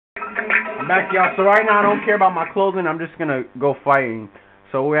I'm back, y'all. So right now I don't care about my clothing. I'm just gonna go fighting.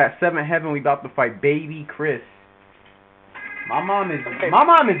 So we're at 7th Heaven. We about to fight Baby Chris. My mom has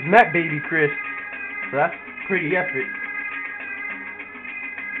met Baby Chris, so that's pretty epic.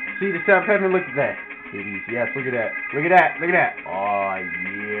 See the 7th Heaven. Look at that. Kitties. Yes. Look at that. Look at that. Look at that. Oh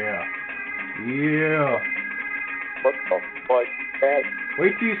yeah. Yeah. What the fuck? That?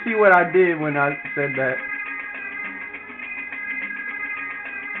 Wait till you see what I did when I said that.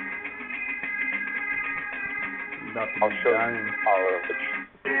 I'll show you the power of it.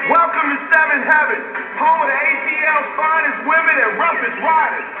 Welcome to 7th Heaven, home of the ATL's finest women and roughest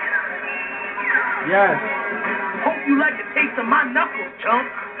riders. Yes. Hope you like the taste of my knuckles, chump.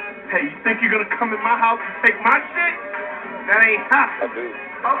 Hey, you think you're gonna come in my house and take my shit? That ain't happening. I do.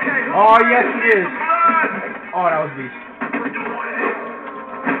 Okay. Oh yes it is. Oh, that was beast.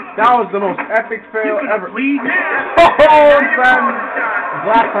 That was the most epic fail ever. Bleed now. Oh, son.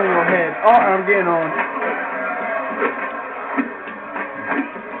 Glass on your head. Oh, I'm getting on.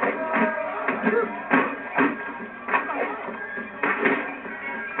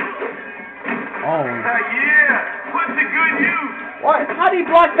 Oh. Yeah, put to good use. What? How do you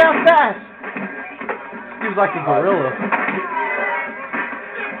block that fast? He was like a gorilla.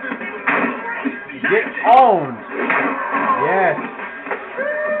 Get owned. Yes.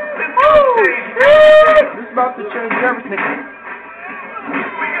 This is about to change everything. We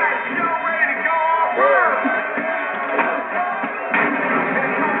got a show ready to go off first.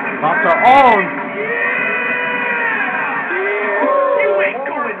 About to own. You ain't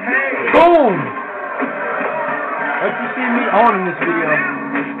going hang. Boom. Let you see me on in this video.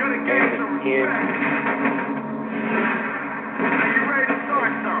 Gonna gain some respect. You ready to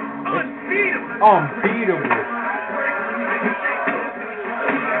start something? Unbeatable. Unbeatable.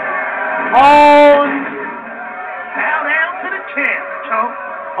 Owned. Bow down to the champ, chump.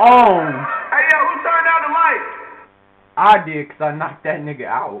 Owned. Hey, yo, who turned out the lights? I did, because I knocked that nigga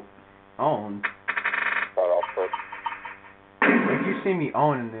out. Owned. Start off first. If you see me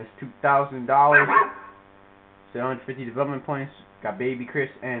owning this, $2,000, 750 development points, got Baby Chris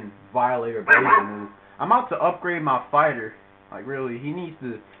and Violator Blazer move. I'm out to upgrade my fighter. Like, really,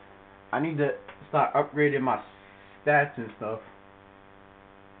 I need to start upgrading my stats and stuff.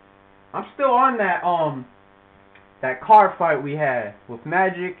 I'm still on that car fight we had with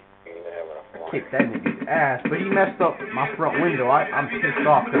Magic. I kicked that nigga's ass, but he messed up my front window. I'm pissed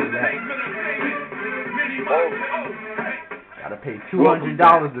off because of that. Gotta pay $200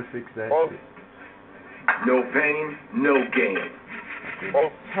 to fix that shit. No pain, no gain.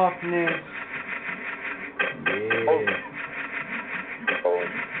 Toughness. Yeah.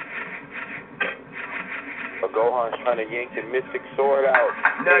 But Gohan's trying to yank the mystic sword out.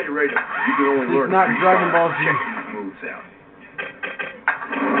 Now you're ready. You can only learn. It's not Dragon Ball Z. Check these moves out.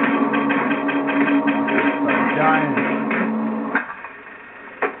 Giant.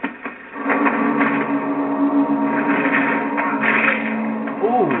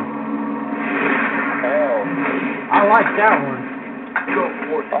 Ooh. Hell. I like that one. Go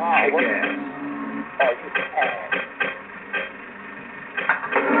for it. Kick ass.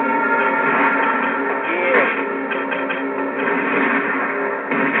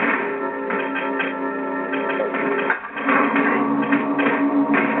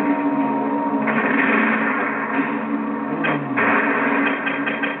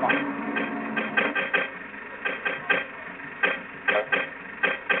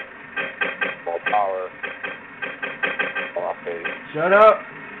 Shut up.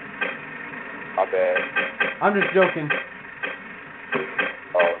 My bad. I'm just joking.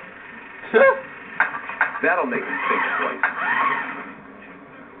 Oh. That'll make you think twice.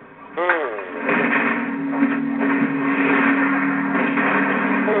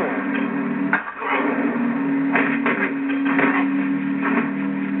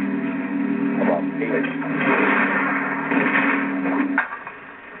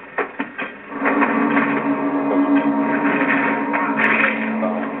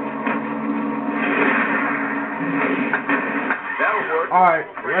 Alright,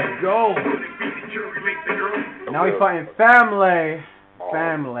 let's go. Now we fighting family.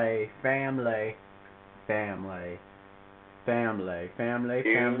 Family.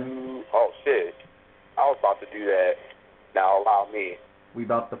 Oh shit. I was about to do that. Now allow me. We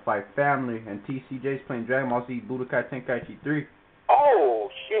about to fight family, and TCJ's playing Dragon Ball Z Budokai Tenkaichi 3. Oh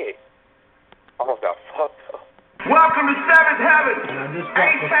shit. Almost got fucked up. Welcome to 7th Heaven. And I just got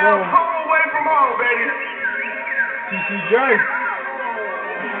the A-Town phone. home away from home, baby. TCJ.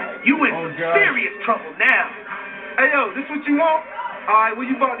 You in serious trouble now. Hey, yo, this what you want? All right, well,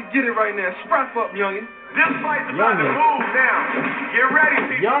 you about to get it right now. Strap up, youngin'. This fight's about to move now. Get ready,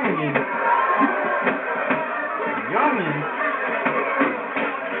 people. Youngin.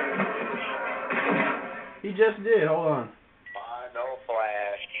 He just did. Hold on. No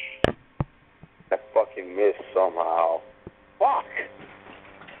flash. I fucking missed somehow. Fuck.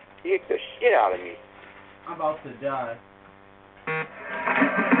 He hit the shit out of me. I'm about to die.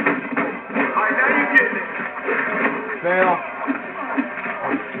 Alright, now you getting it. Fail.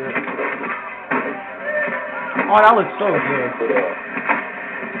 Oh shit. Oh, that looks so good.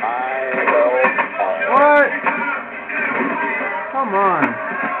 What? Come on.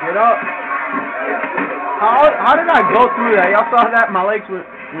 Get up. How did I go through that? Y'all saw that? My legs went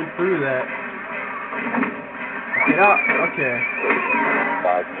through that. Get up. Okay.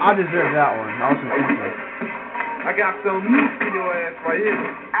 I deserve that one. I was thinking. I got some meat in your ass right here.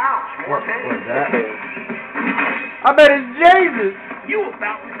 Ouch. What was that? I bet it's Jesus. You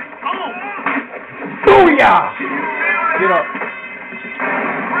about to Booyah! Get up.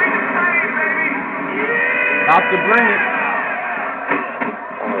 Bring the pain, baby. About to bring it.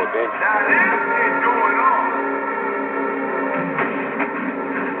 Now this is going on.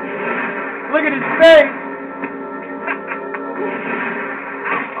 Look at his face.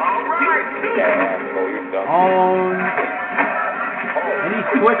 All right. On. And he's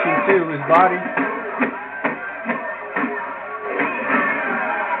twitching too, his body.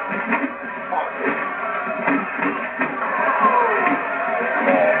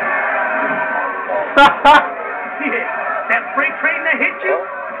 That freight train that hit you?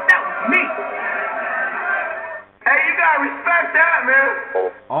 That was me. Hey, you gotta respect that, man.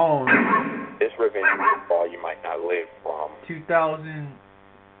 On. This revenge ball you might not live from. $2,000,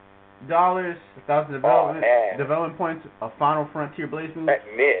 1,000 development points, a final frontier blaze boost,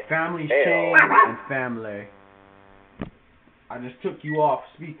 families change, and family. I just took you off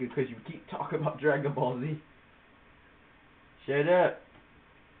speaker because you keep talking about Dragon Ball Z. Shut up.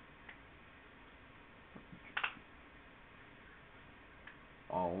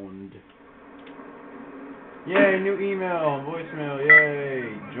 Owned. Yay, new email, voicemail, yay.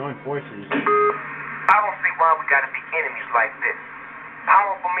 Join forces. I don't see why we gotta be enemies like this.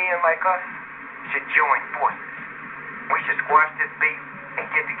 Powerful men like us should join forces. We should squash this beef and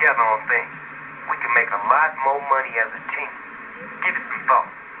get together on things. We can make a lot more money as a team. Give it some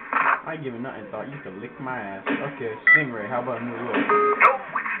thought. I ain't giving nothing thought. You can lick my ass. Okay, Stingray, how about a new look? No,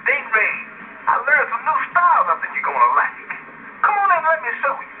 it's Stingray. I learned some new styles I think you're gonna like. Come on and let me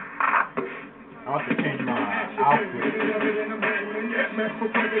show you. I want to change my outfit.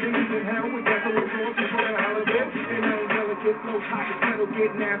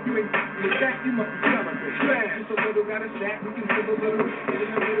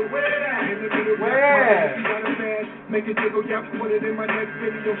 Make it jiggle, yep, put it in my next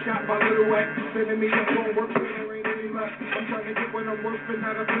video, shot by Little Wax. Sending me up on work, so there ain't any left. I'm trying to get what I'm worth, and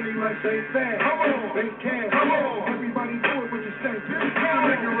not a penny less. They fast, come on, they can, come on. Everybody do it with your stank.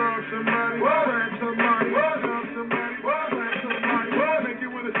 Make it rob somebody, slap somebody, rob somebody, slap somebody. Make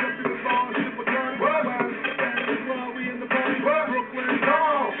it with a step in the ball, sip a gun. We in the party, Brooklyn, come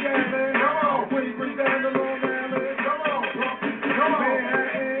on, Shaolin, come on. Queens, down the Long Island, come on, come on,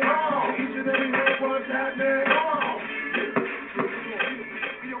 Manhattan, come on. Each and every one, what's happening, come on.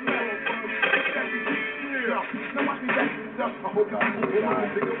 I hope you can move on.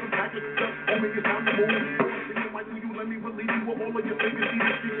 Pick up and pack it up. Homie, it's time to move. Why do you let me relieve you of all of your fingers?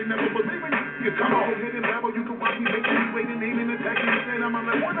 You never believe in you. Come on, hit and level. You can watch me make me wait and aim and attack you. And I'm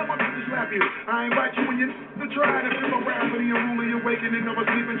like, one of my to slap you. I invite you when you to try to feel a rapidly and rule your awakening of a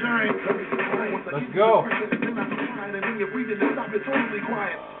sleeping giant. Let's go.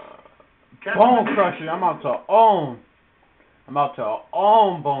 Bone Crusher. I'm about to own. I'm about to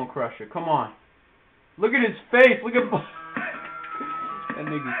own Bone Crusher. Come on. Look at his face. Look at that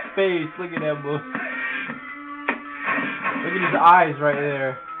nigga's face. Look at that boy. Look at his eyes right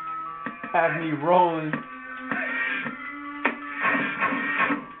there. Have me rolling.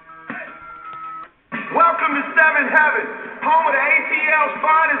 Welcome to Seventh Heaven, home of the ATL's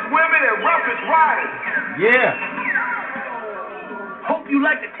finest women and roughest riders. Yeah. Hope you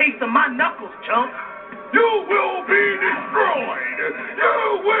like the taste of my knuckles, chump. You will be destroyed.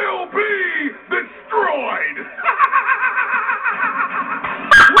 You will be destroyed.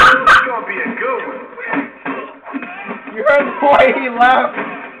 It's gonna be a good one. You heard the way he laughed?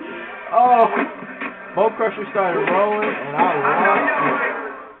 Oh. Bone Crusher started rolling and I lost it.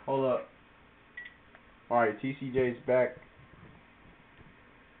 Hold up. Alright, TCJ's back.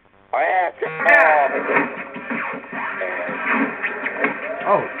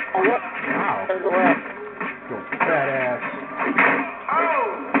 Oh. Wow. Go fat ass. Oh,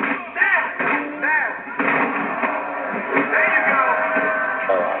 nasty.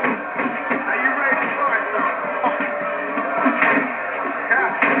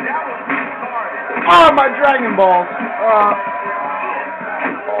 Oh, my Dragon Balls.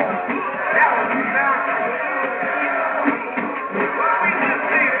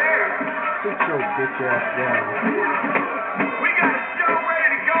 Sit your bitch ass down. We got a show ready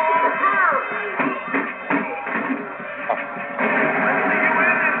to go on here. Let's see you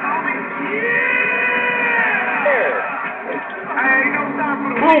in this, homie. Yeah! Hey, ain't no time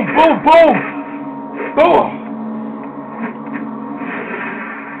for the Boom, boom, boom. Boom.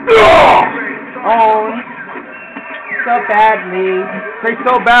 Oh, so badly. Say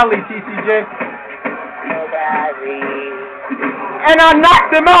so badly, TCJ. So badly. And I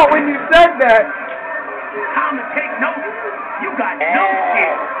knocked him out when you said that. time to take notes. You got no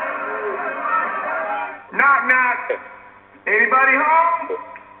shit. Knock, knock. Anybody home?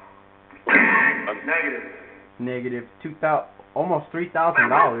 Negative. Negative almost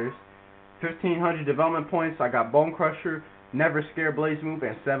 $3,000. 1,500 development points. I got Bone Crusher, Never Scare Blaze Move,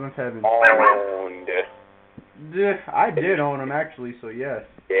 and 7th Heaven. Owned. I did own them actually, so yes.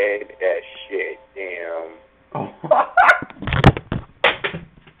 Dead that shit. Damn. Oh.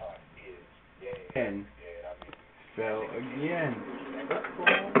 And fell again.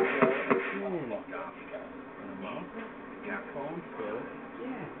 Phone fell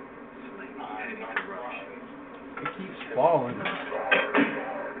again. It keeps falling.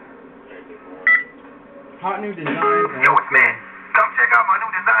 Hot new designs. And Yo, man, come check out my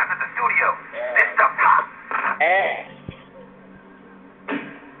new designs at the studio. This stuff hot. Hey,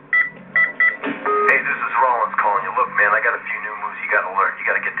 this is Rollins calling you. Look, man, I got a few new moves you gotta learn. You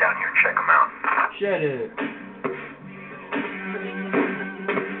gotta get down here and check them out. Shut it.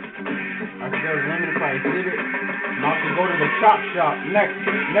 I said limited by exhibit. I'm about to go to the chop shop next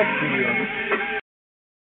video.